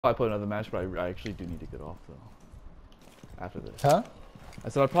I play another match, but I actually do need to get off though. After this. Huh? I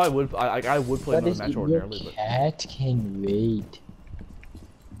said I probably would. I would play another match ordinarily, but. Cat can wait.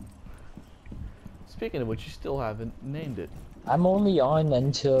 Speaking of which, you still haven't named it. I'm only on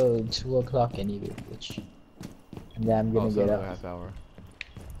until 2 o'clock anyway, and then I'm gonna get up. Half hour.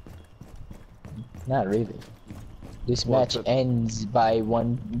 Not really. This match ends by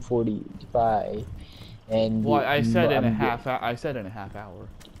 1:45, and well, I said in a half. I said in a half hour.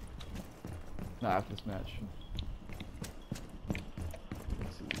 Not after this match.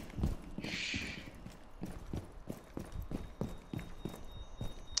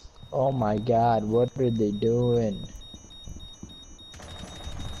 Oh my God! What are they doing?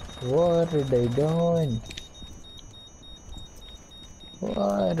 What are they doing? What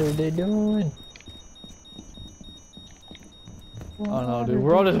are they doing? Oh no, dude,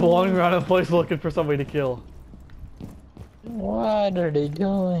 we're all just wandering around the place looking for somebody to kill. What are they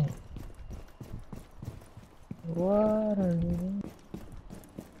doing? What are they doing?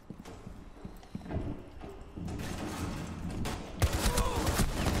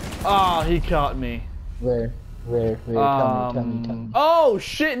 Ah, he caught me. Where? Tell me. Oh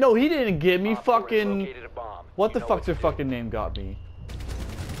shit! No, he didn't get me. Fucking. What the fuck's their fucking name got me?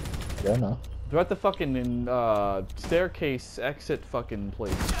 I don't know. They're at the fucking staircase exit fucking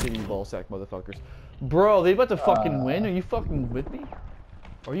place. Shitty ballsack motherfuckers. Bro, they about to fucking win? Are you fucking with me?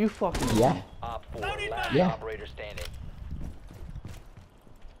 Are you fucking with yeah. me? Yeah.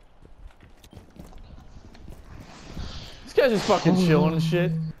 This guy's just fucking chilling and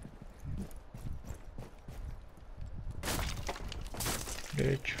shit.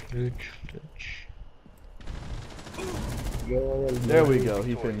 There we go,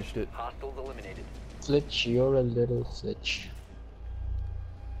 he finished it. Flitch, you're a little Flitch.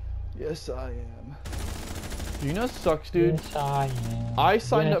 Yes, I am. You know what sucks, dude? Yes, I am. I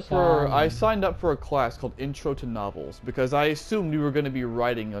signed up for a class called Intro to Novels because I assumed you were going to be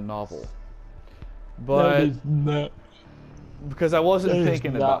writing a novel. But because I wasn't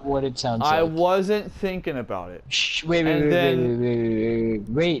thinking about what it sounds I like. wasn't thinking about it. Shh, wait, I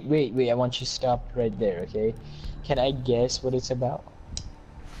want you to stop right there, okay? Can I guess what it's about?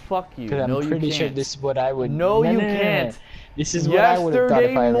 Fuck you. Because I'm pretty sure this is what I would. No, you can't. This is what I would have thought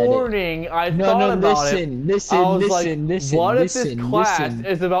if I read it. Yesterday morning, I thought about it. Listen. What if this class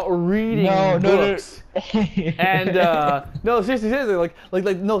is about reading books? And no, seriously,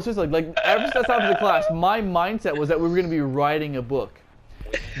 no, seriously, like ever since I was in the class, my mindset was that we were gonna be writing a book.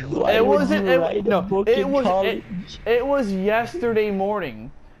 It was yesterday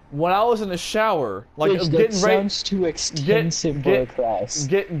morning when I was in the shower, like getting ready. Sounds too extensive for a class.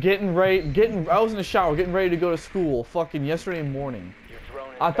 I was in the shower, getting ready to go to school. Fucking yesterday morning.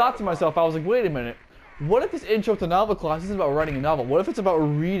 I thought to myself, I was like, wait a minute. What if this intro to novel class isn't about writing a novel? What if it's about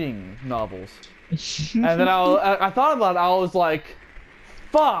reading novels? And then I thought about it. I was like,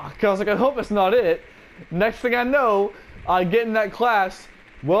 fuck. I was like, I hope it's not it. Next thing I know, I get in that class.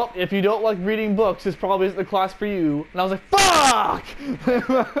 Well, if you don't like reading books, this probably isn't the class for you. And I was like, fuck!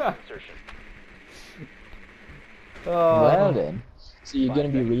 Well then. So you're gonna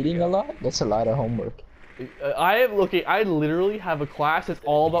be reading a lot? That's a lot of homework. I literally have a class that's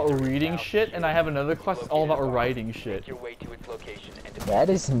all about reading shit, and I have another class that's all about writing shit. That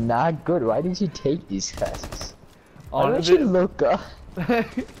is not good. Why did you take these classes? Why don't you look up?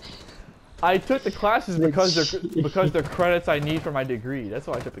 I took the classes because they're credits I need for my degree. That's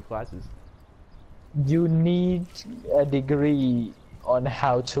why I took the classes. You need a degree on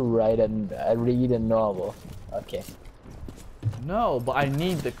how to write and read a novel. Okay. No, but I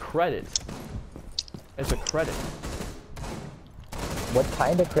need the credits. It's a credit. What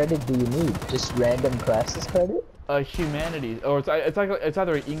kind of credit do you need? Just random classes credit? Humanities, or it's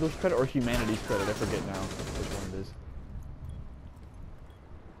either an English credit or humanities credit. I forget now which one it is.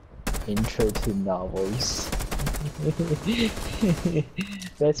 Intro to novels.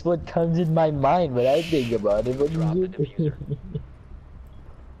 That's what comes in my mind when I think about it. What you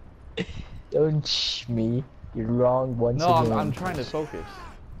Don't shh me. You're wrong once again. No, I'm trying to focus.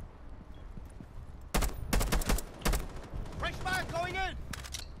 Going in.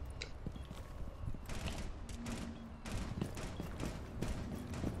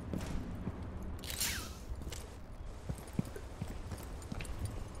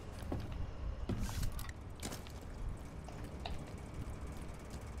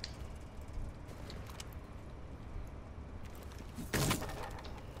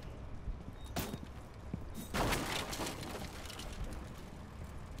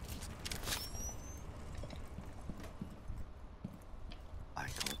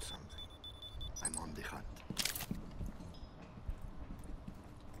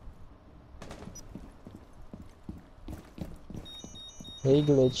 Hey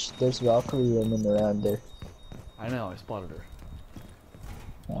Glitch, there's Valkyrie running around there. I know, I spotted her.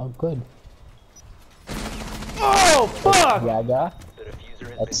 Oh, good. Oh, fuck! Yaga?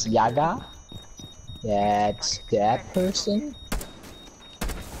 That's Yaga? That's that person?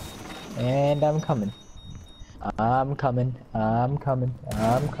 And I'm coming. I'm coming. I'm coming.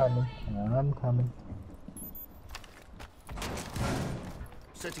 I'm coming. I'm coming.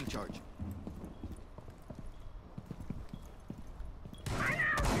 Setting charge.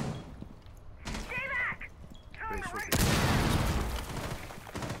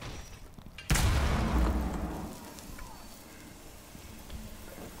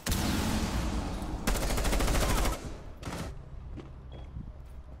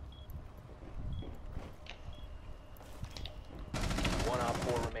 One op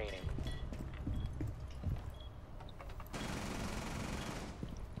 4 remaining.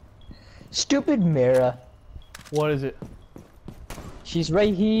 Stupid Mira. What is it? She's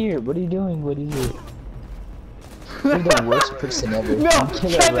right here. What are you doing? What are you? You're the worst person ever. No! You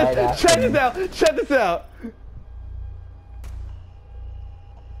kill her right after Check me. this out! Check this out!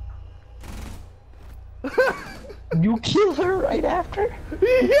 You kill her right after?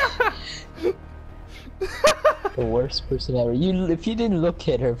 Yeah! The worst person ever. If you didn't look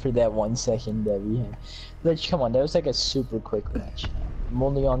at her for that 1 second that we had. Let's come on, that was like a super quick match. I'm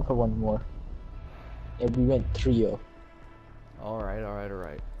only on for one more. And we went 3-0. Alright, alright,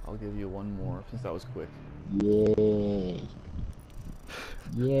 alright. I'll give you one more since that was quick. Yay.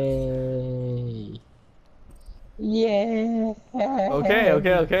 Yay. Yeah. Okay,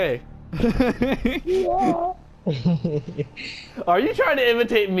 okay, okay. Yeah. Are you trying to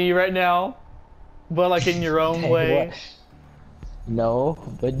imitate me right now? But like in your own way? What? No,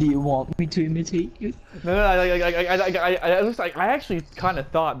 but do you want me to imitate you? No, it looks like I actually kind of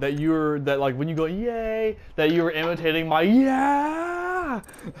thought that you were like when you go yay that you were imitating my yeah.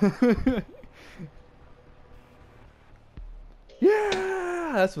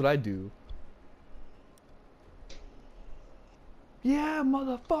 Yeah, that's what I do. Yeah,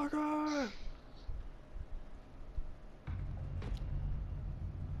 motherfucker.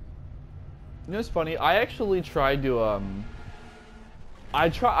 You know what's funny? I actually tried to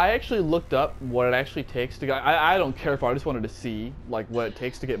I actually looked up what it actually takes to get. I don't care if I just wanted to see like what it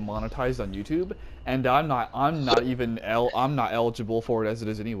takes to get monetized on YouTube, and I'm not eligible for it as it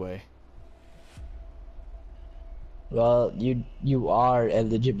is anyway. Well, you are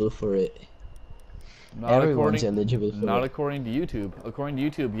eligible for it. Everyone's eligible for it. Not according to YouTube. According to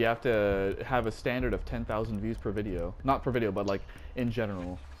YouTube, you have to have a standard of 10,000 views per video. Not per video, but like in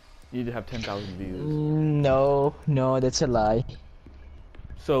general. You need to have 10,000 views. No, that's a lie.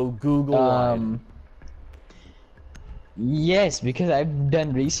 So Google lied. Yes, because I've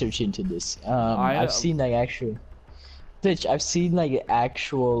done research into this. I've seen like actual Twitch. I've seen like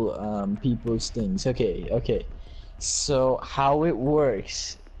actual people's things. Okay. So how it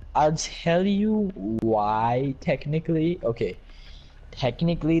works, I'll tell you why technically. Okay,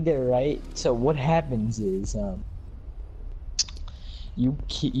 technically they're right. So what happens is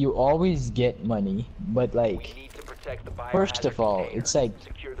you always get money, but like first of all, it's like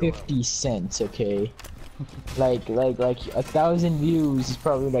 50 cents, okay? like 1,000 views is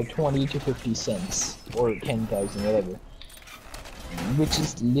probably like 20 to 50 cents or 10,000, whatever, which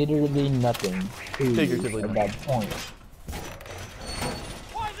is literally nothing to you at that point.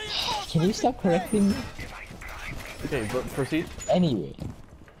 Can you stop correcting me? Okay, but proceed. Anyway,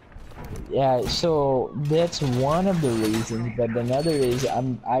 yeah, so that's one of the reasons, but another is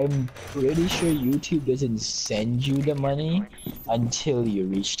I'm pretty sure YouTube doesn't send you the money until you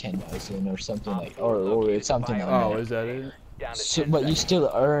reach 10,000 or something like, or something like that. Oh, is that it? So, but you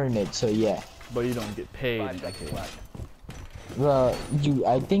still earn it, so yeah. But you don't get paid. Well,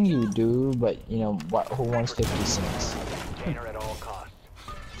 I think you do, but you know what? Who wants 50 cents?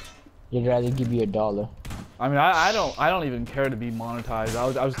 You'd rather give you $1. I mean, I don't even care to be monetized.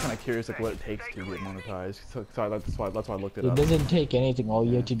 I was kind of curious like what it takes to get monetized. So that's why I looked it up. It doesn't take anything. All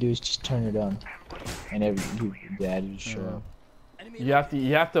you have to do is just turn it on, and the ad will show up. You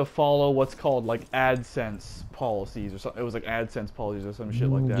have to follow what's called like AdSense policies or something. It was like AdSense policies or some shit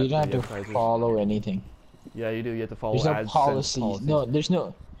like that. You don't have to follow anything. Yeah, you do. You have to follow there's no AdSense policies. No, there's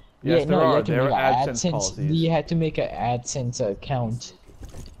no. Yes, yeah, there no, are. There are AdSense policies. You have to make an AdSense account.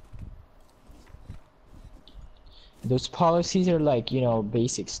 Those policies are like, you know,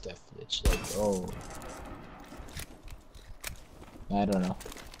 basic stuff. It's like, oh, I don't know.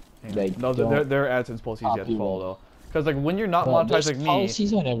 Like, no, there are AdSense policies you have to follow though. Because like when you're not Well, monetized like there's me,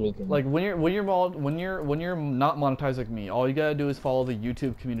 policies on everything. like when you're not monetized like me, all you gotta do is follow the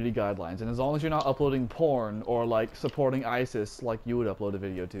YouTube community guidelines, and as long as you're not uploading porn or like supporting ISIS like you would upload a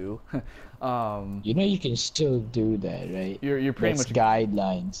video to, You know you can still do that, right? you're pretty That's much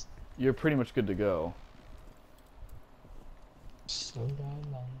guidelines. you're pretty much good to go. Still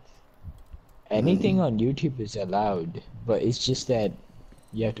guidelines. Anything on YouTube is allowed, but it's just that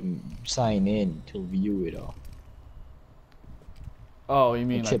you have to sign in to view it all. Oh, you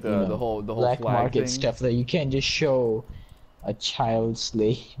mean Except, like the whole black flag market thing? stuff that you can't just show a child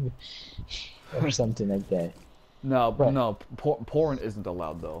slave or something like that. No, But- no, porn isn't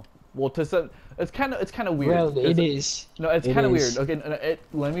allowed though. Well, to some, it's kind of weird. Well, it is. No, it's It kind of is. weird. Okay,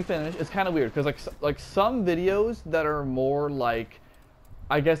 let me finish. It's kind of weird because like some videos that are more like,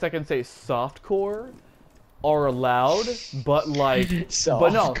 I guess I can say softcore, are allowed, but like,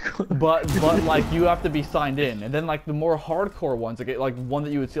 but no, but like you have to be signed in, and then like the more hardcore ones, like one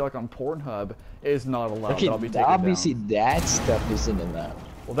that you would see like on Pornhub, is not allowed. Okay, That'll be taken obviously down. that stuff isn't allowed.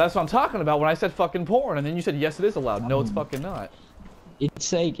 Well, that's what I'm talking about when I said fucking porn, and then you said yes, it is allowed. No, it's fucking not.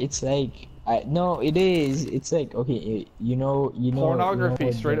 It's like, no, it is. It's like, okay, you know. Pornography,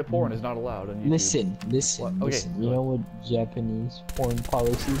 what straight up porn, is not allowed on YouTube. Listen. What? Okay, You know what Japanese porn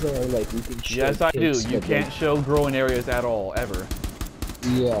policies are? Like, you can show Yes, I do. kids, You but, can't show growing areas at all, ever.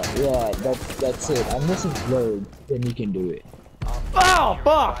 like, yeah, that's it. Unless it's blurred, then you can do it. Oh,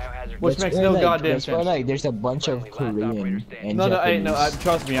 fuck! Which That's makes why, no like, goddamn that's why, sense. like, there's a bunch of Korean and No, Japanese.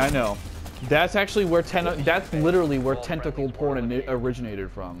 trust me, I know. That's actually where that's literally where tentacle porn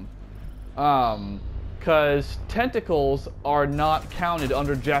originated from. Cause tentacles are not counted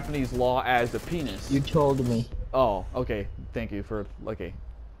under Japanese law as a penis. You told me. Oh, okay. Thank you for, okay.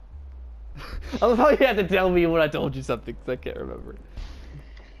 I love how you had to tell me when I told you something, 'cause I can't remember.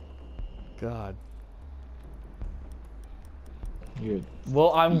 God. You're,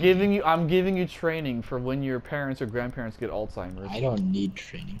 Well, I'm giving you training for when your parents or grandparents get Alzheimer's. I don't need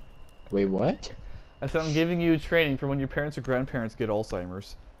training. Wait, what? I said I'm giving you training for when your parents or grandparents get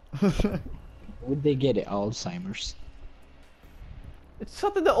Alzheimer's. Would they get Alzheimer's? It's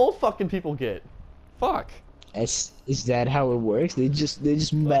something that old fucking people get. Fuck. Is that how it works? They just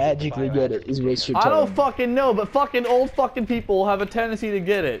magically get it. Is what you're I telling don't me. fucking know, but fucking old fucking people have a tendency to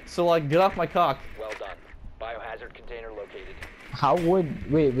get it. So like, get off my cock. Well done. Biohazard container located. How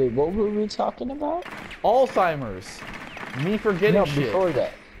would wait? What were we talking about? Alzheimer's. Me forgetting No, shit. before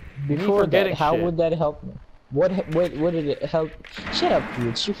that. Before that, forgetting how shit. would that help me? What did it help? Shut up,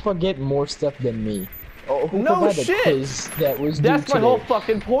 Rich. You forget more stuff than me. Oh, who No forgot the shit! quiz that was due That's my today? whole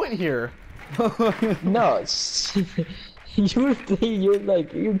fucking point here. No, you're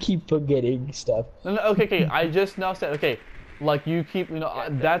like you keep forgetting stuff. No, okay. I just now said okay. Like you keep,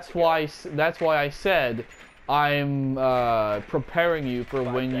 that's why I said I'm preparing you for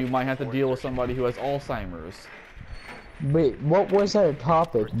when you might have to deal with somebody who has Alzheimer's. Wait, what was our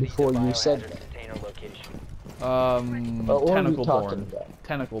topic before you said that? Container location. What were we Tentacle talking porn. about?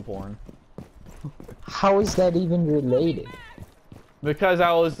 Tentacle porn. How is that even related? Because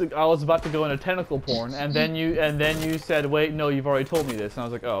I was about to go into tentacle porn, and then you said, wait, no, you've already told me this, and I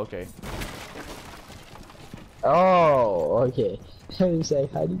was like, oh, okay. Oh, okay. I was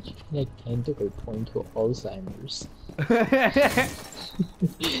like, how did you connect tentacle porn to Alzheimer's?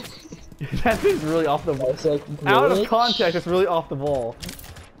 That thing's really off the I was like, out of Rich? context. It's really off the ball.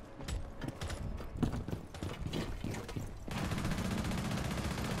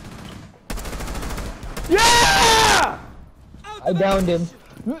 Yeah! I downed him.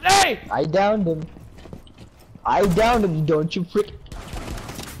 Hey! I downed him. I downed him, don't you freak.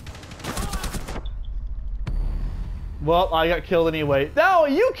 Well, I got killed anyway. No,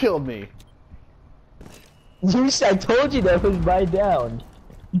 you killed me. I told you that was my down.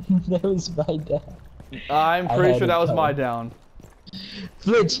 That was my down. I'm I pretty had sure it that was my covered. down.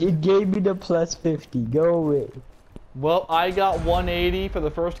 Flitch, it gave me the plus 50. Go away. Well, I got 180 for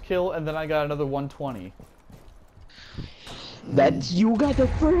the first kill, and then I got another 120. That's you got the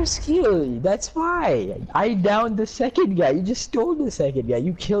first kill. That's why I downed the second guy. You just stole the second guy.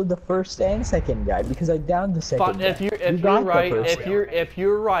 You killed the first and second guy because I downed the second But guy. if you're got the right, first kill. if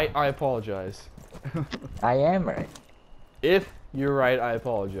you're right, I apologize. I am right. If you're right, I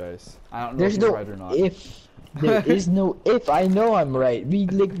apologize. I don't know There's if you're no right or not. if. There is no if. I know I'm right. We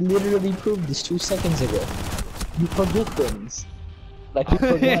literally proved this 2 seconds ago. You forget things. Like you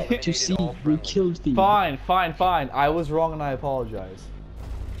forgot to see we killed people. Fine. I was wrong and I apologize.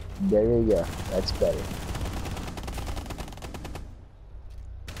 There you go. That's better.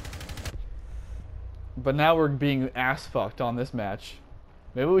 But now we're being ass fucked on this match.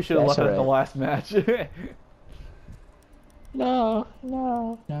 Maybe we should have That's left it at the alright. last match. No,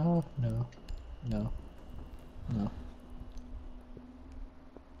 no, no, no, no, no.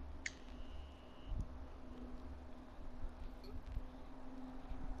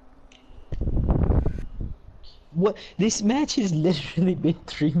 What? This match has literally been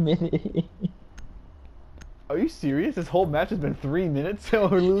 3 minutes. Are you serious? This whole match has been 3 minutes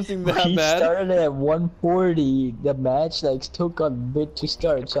and we're losing that We bad? started at 140. The match like took a bit to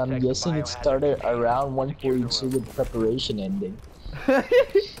start, so I'm guessing it started around 142 with preparation ending.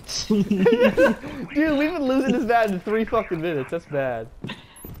 Dude, we've been losing this match in 3 fucking minutes. That's bad.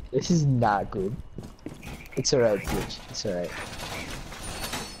 This is not good. It's alright, bitch. It's alright.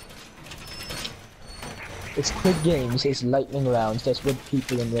 It's quick games, it's lightning rounds, that's what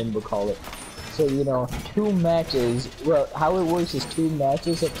people in Rainbow call it. So, you know, 2 matches, well, how it works is 2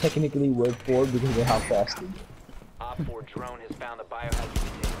 matches that technically work 4 because of how fast they go. Op 4 drone has found the biohazard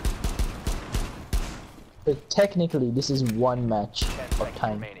container. But technically, this is 1 match 10 of seconds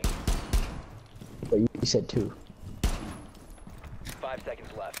time. remaining. But you said 2. 5 seconds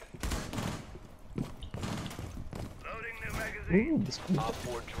left. Ooh, this Op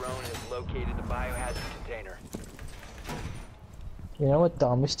 4 drone has located the biohazard container. You know what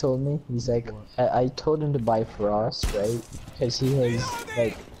Thomas told me? He's like, I told him to buy Frost, right? Because he has,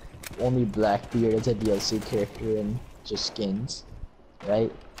 like, only Blackbeard as a DLC character and just skins,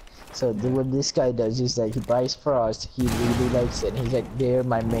 right? So what this guy does is like, he buys Frost, he really likes it, and he's like, they're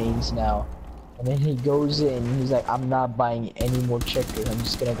my mains now. And then he goes in, he's like, I'm not buying any more checkers, I'm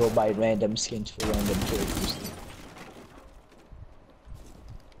just gonna go buy random skins for random characters.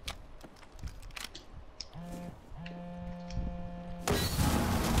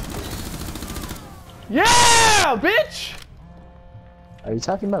 Yeah, bitch! Are you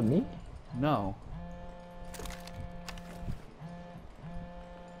talking about me? No.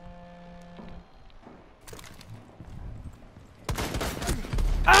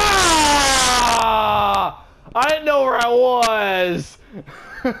 Ah! I didn't know where I was.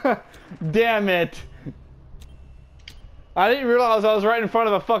 Damn it. I didn't realize I was right in front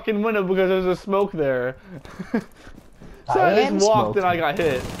of a fucking window because there's a smoke there. So I just walked and I got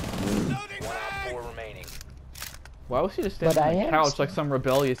hit. 1 Op 4 remaining. Why was he just standing on the couch like some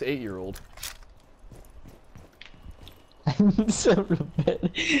rebellious 8-year-old? I'm so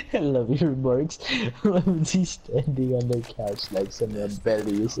rebellious. I love your remarks. Why was he standing on the couch like some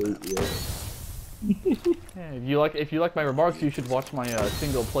rebellious 8-year-old? Yeah, if you like my remarks, you should watch my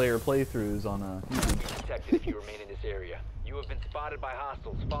single player playthroughs on YouTube. Detected if you remain in this area. You have been spotted by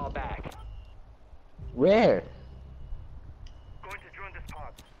hostiles. Fall back. Where? Going to join this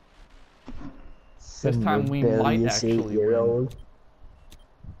pod. This time we might actually win. -old.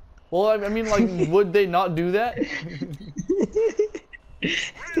 Well, I mean, like, would they not do that?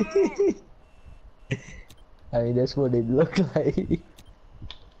 I mean, that's what it looked like.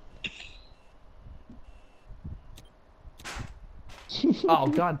 Oh,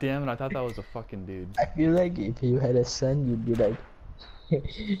 god damn it, I thought that was a fucking dude. I feel like if you had a son, you'd be like,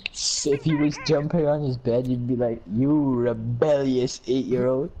 if he was jumping on his bed, you'd be like, you rebellious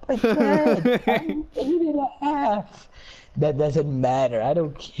 8-year-old. But Dad, I'm 8.5. That doesn't matter. I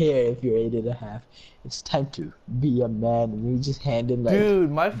don't care if you're 8.5. It's time to be a man, and you just hand him like.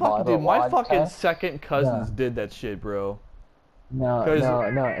 Dude, my fucking second cousins Yeah. did that shit, bro. No,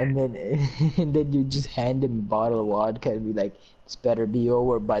 and then you just hand him a bottle of vodka and be like, "It's better be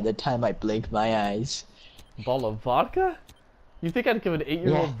over by the time I blink my eyes." Bottle of vodka? You think I'd give an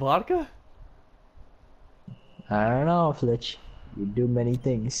 8-year-old Yeah. vodka? I don't know, Flitch. You do many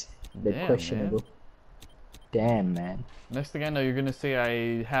things. They're Damn, questionable. Damn, man. Next thing I know, you're gonna say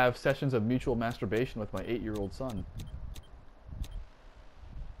I have sessions of mutual masturbation with my 8-year-old son.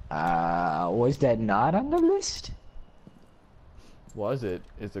 Was that not on the list? Was it?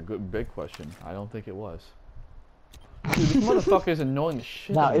 It's a good big question. I don't think it was. Dude, this motherfucker is annoying the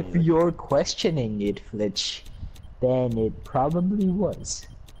shit Now, out of if me. you're questioning it, Flitch, then it probably was.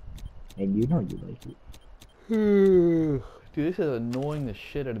 And you know you like it. Dude, this is annoying the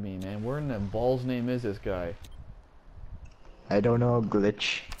shit out of me, man. Where in the balls name is this guy? I don't know,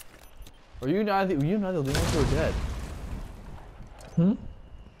 Glitch. Are you not the only ones who are dead? Hmm?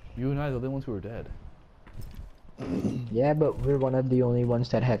 You and I are the only ones who are dead. Yeah, but we're one of the only ones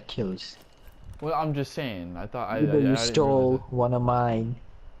that have kills. Well, I'm just saying. I thought I You didn't stole realize it. one of mine.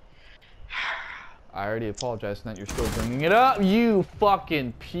 I already apologized, and that you're still bringing it up. You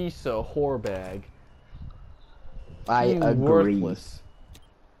fucking piece of whore bag. I You agree. worthless.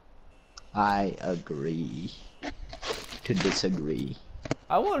 I agree to disagree.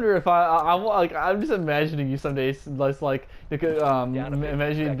 I wonder if like I'm just imagining you some days like you could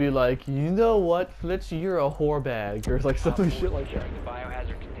imagine you'd be like, you know what, Flitch, you're a whore bag, or like some shit like that.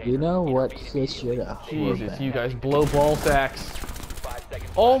 You know what, Flitch, you're a whore Jesus, bag. you guys blow ball sacks.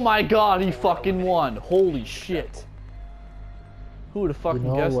 Oh my God, he fucking won! Holy shit! Who would have fucking You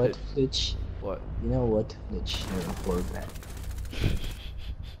know guessed what, it? Flitch? What? You know what, Flitch, you're a whore bag.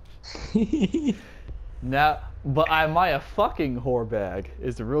 Now, but am I a fucking whore bag?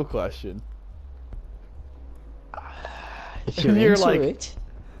 Is the real question. If you're into like, it.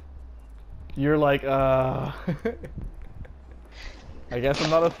 You're like, I guess I'm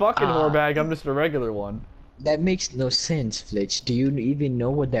not a fucking whore bag. I'm just a regular one. That makes no sense, Flitch. Do you even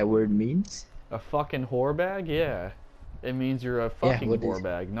know what that word means? A fucking whore bag? Yeah. It means you're a fucking what whore is-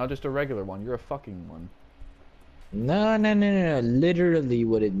 bag, not just a regular one. You're a fucking one. No. Literally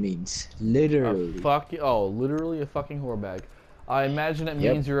what it means. Literally. Literally a fucking whore bag. I imagine it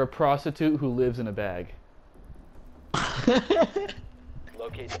Yep. means you're a prostitute who lives in a bag.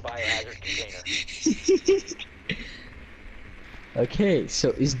 Locate the biohazard container. Okay, so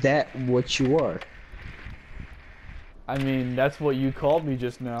is that what you are? I mean, that's what you called me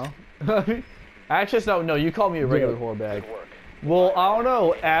just now. Actually, no, you called me a regular whore bag. Good work. Well, I don't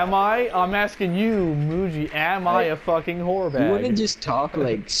know. Am I? I'm asking you, Muji. Am I a fucking whore bag? You wouldn't just talk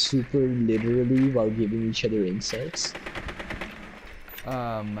like super literally while giving each other insults?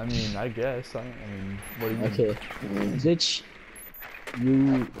 I mean, I guess. I mean, what do you mean? Okay, Flitch,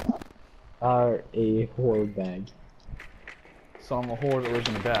 you are a whore bag. So I'm a whore that lives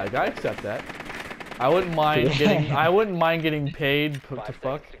in a bag. I accept that. I wouldn't mind getting. I wouldn't mind getting paid to 5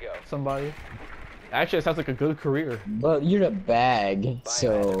 fuck seconds to go. somebody. Actually, it sounds like a good career. But you're a bag, Biohazard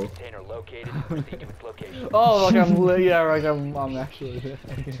so container located. Proceed to its location. Oh, like I'm actually.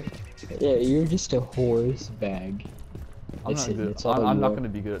 yeah, you're just a horse bag. I'm That's not it, good. that's all I'm you not are. gonna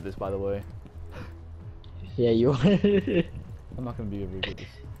be good at this, by the way. Yeah, you are. I'm not gonna be very good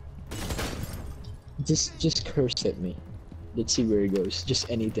at this. just curse at me. Let's see where it goes. Just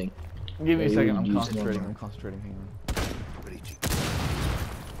anything. Give me a Yeah, second. you I'm use concentrating. normal. I'm concentrating. Hang on.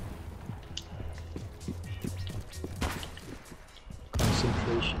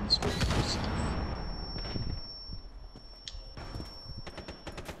 Concentration space.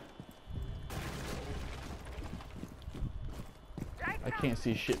 I can't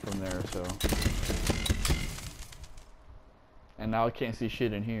see shit from there, so. And now I can't see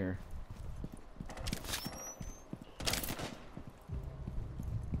shit in here.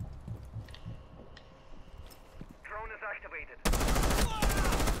 Drone is activated.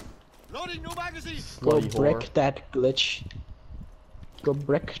 Loading new magazine. Go Bloody break whore. that glitch. Go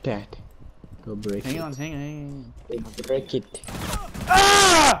break that. Go break Hang it. on, hang on. Go break it.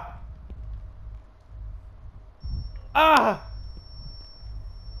 Ah! Ah!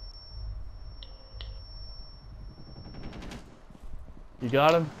 You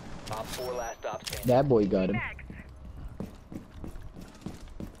got him? Op 4 last stop standing. That boy got him.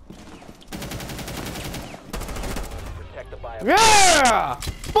 Protect the bio. Yeah!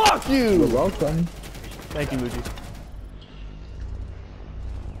 Fuck You're you! welcome. Thank you, Muji.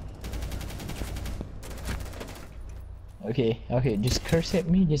 Okay, just curse at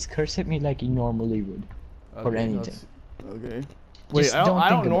me. Just curse at me like you normally would. For anything. Okay. Wait, Just I don't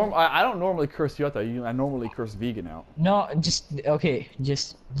think about I don't normally curse you out though. I normally curse vegan out. No, just okay.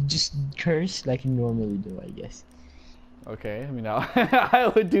 Just curse like you normally do, I guess. Okay, I mean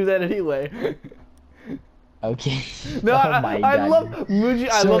I would do that anyway. Okay. No, Oh my I God. love Muji.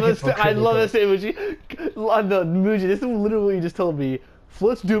 I So love this. I love this hypocritical. Muji. No, Muji, this is literally what you just told me.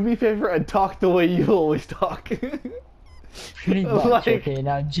 Flitz, do me a favor and talk the way you always talk. Pretty much. Like- Okay,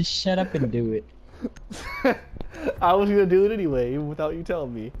 now just shut up and do it. I was gonna do it anyway without you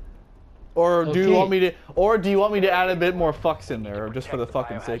telling me. Or do you Okay. want me to? Or do you want me to add a bit more fucks in there, just for the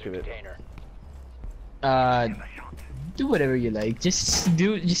Protect fucking sake of biohazard it? container. Do whatever you like. Just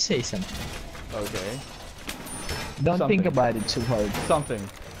say something. Okay. Don't think Something. about it too hard. Something.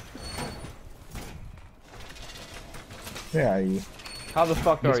 Where are you? How the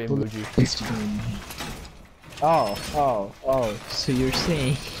fuck are This you, bullet- Muji? this one. Oh. So you're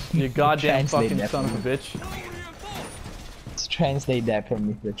saying? You goddamn Translate fucking that son for of a me. bitch. Let's translate that for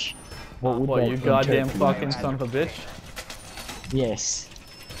me, Rich. What would What, that you goddamn interpret fucking as? son of a bitch? Yes.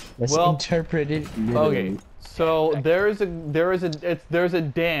 Let's Well, interpret it literally. Okay, so there's a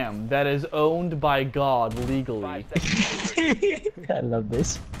dam that is owned by God legally. 5 seconds. I love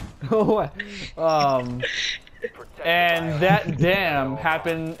this. What? Protect the And biohazard that container dam at all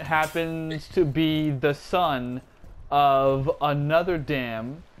costs. happens to be the son of another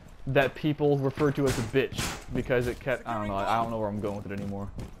dam that people refer to as a bitch because it kept. I don't know. I don't know where I'm going with it anymore.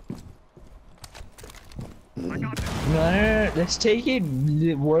 No. Let's take it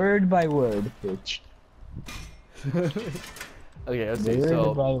word by word, bitch. Okay, let's see. Word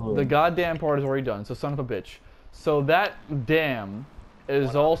So by word. the goddamn part is already done. So son of a bitch. So that damn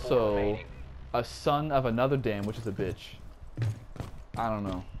is also a son of another damn, which is a bitch. I don't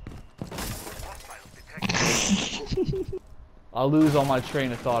know. I'll lose all my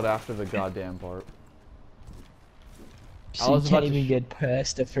train of thought after the goddamn part. So you can't even get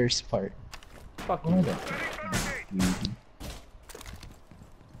past the first part. Fuck you.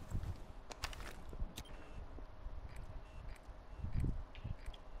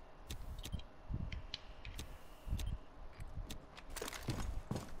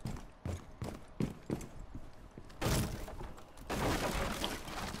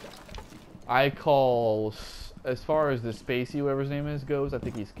 I call, as far as the Spacey, whoever's name is, goes, I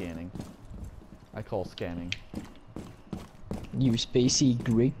think he's scanning. I call scanning. You Spacey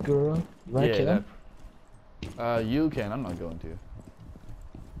Greek girl? You wanna kill him? You can, I'm not going to.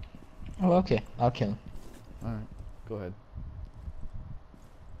 Oh, okay. I'll kill him. Alright, go ahead.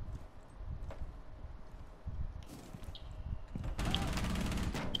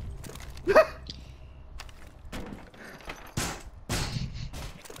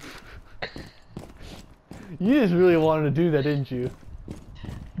 You just really wanted to do that, didn't you?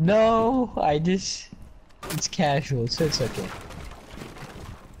 No, it's casual, so it's okay.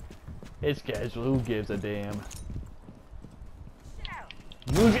 It's casual, who gives a damn?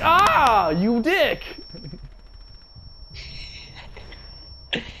 Muji, ah, you dick!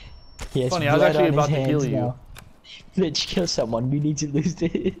 Funny, I was actually about to kill you. Let's kill someone, we need to lose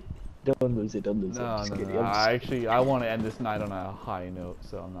it. Don't lose it, don't lose it. No. I want to end this night on a high note,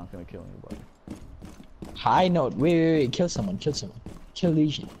 so I'm not gonna kill anybody. High note, wait, kill someone. Kill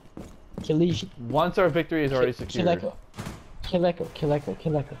Legion. Kill Legion. Once our victory is already secured. Kill Echo.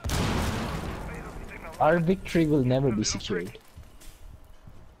 Our victory will never be secured.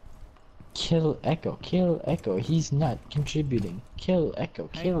 Kill Echo, he's not contributing. Kill Echo,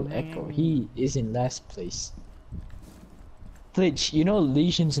 he is in last place. Glitch, you know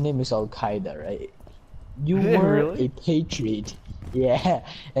Legion's name is Al-Qaeda, right? You were really? a patriot. Yeah,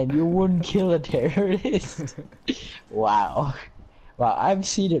 and you wouldn't kill a terrorist? Wow. Wow, I've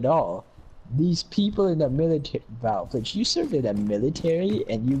seen it all. These people in the military, wow, but you served in the military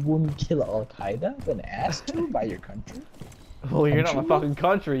and you wouldn't kill Al-Qaeda when asked to by your country? Well, you're not my fucking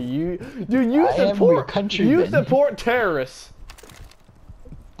country. You support terrorists.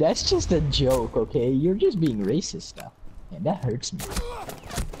 That's just a joke, okay? You're just being racist now, and that hurts me.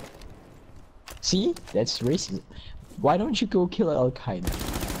 See, that's racism. Why don't you go kill Al-Qaeda?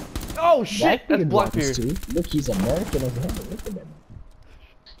 Oh shit, that's Blackbeard. Look, he's American over here. Look at him.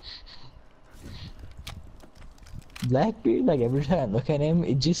 Blackbeard, like every time I look at him,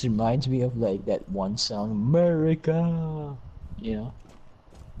 it just reminds me of like that one song, America. You know?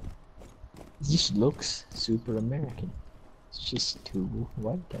 It just looks super American. It's just too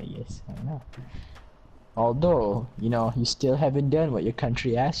white, I guess. I don't know. Although, you know, you still haven't done what your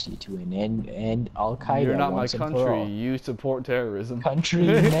country asked you to, and Al-Qaeda. You're not my country. You support terrorism.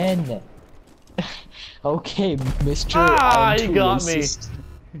 Countrymen. Okay, Mr. Ah, I'm too you got racist.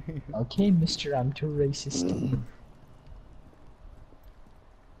 Okay, Mr. I'm too racist.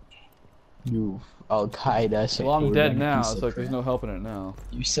 You Al-Qaeda support. Well, I'm dead now, so like, there's no helping it now.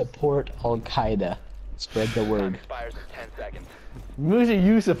 You support Al-Qaeda. Spread the word. Expires in 10 seconds. Muji,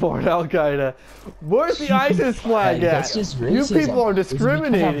 you support Al-Qaeda. Where's the ISIS flag at? That's just racism. You people are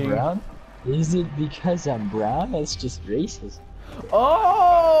discriminating. Is it because I'm brown? That's just racism.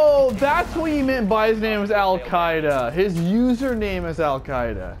 Oh, that's what you meant by his name is Al-Qaeda. His username is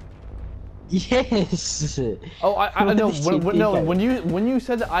Al-Qaeda. Yes. Oh, I know. When you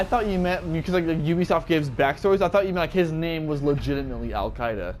said that, I thought you meant because like Ubisoft gives backstories. I thought you meant like his name was legitimately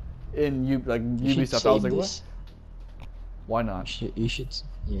Al-Qaeda in Ubisoft. I was like, what? Why not? You should.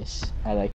 Yes, I like.